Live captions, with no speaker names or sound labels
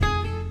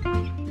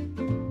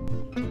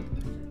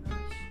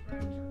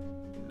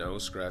no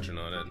scratching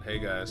on it. Hey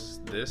guys,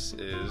 this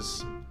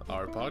is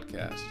our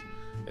podcast.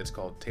 It's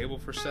called Table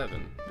for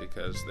Seven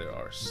because there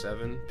are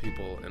 7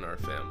 people in our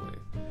family.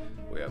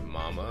 We have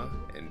mama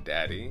and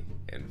daddy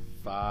and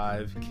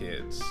 5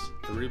 kids,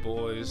 3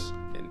 boys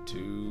and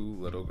 2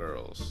 little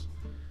girls.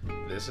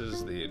 This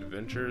is the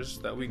adventures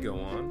that we go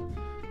on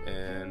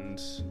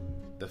and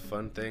the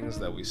fun things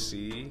that we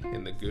see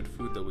and the good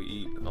food that we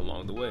eat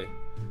along the way.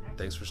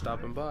 Thanks for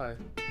stopping by.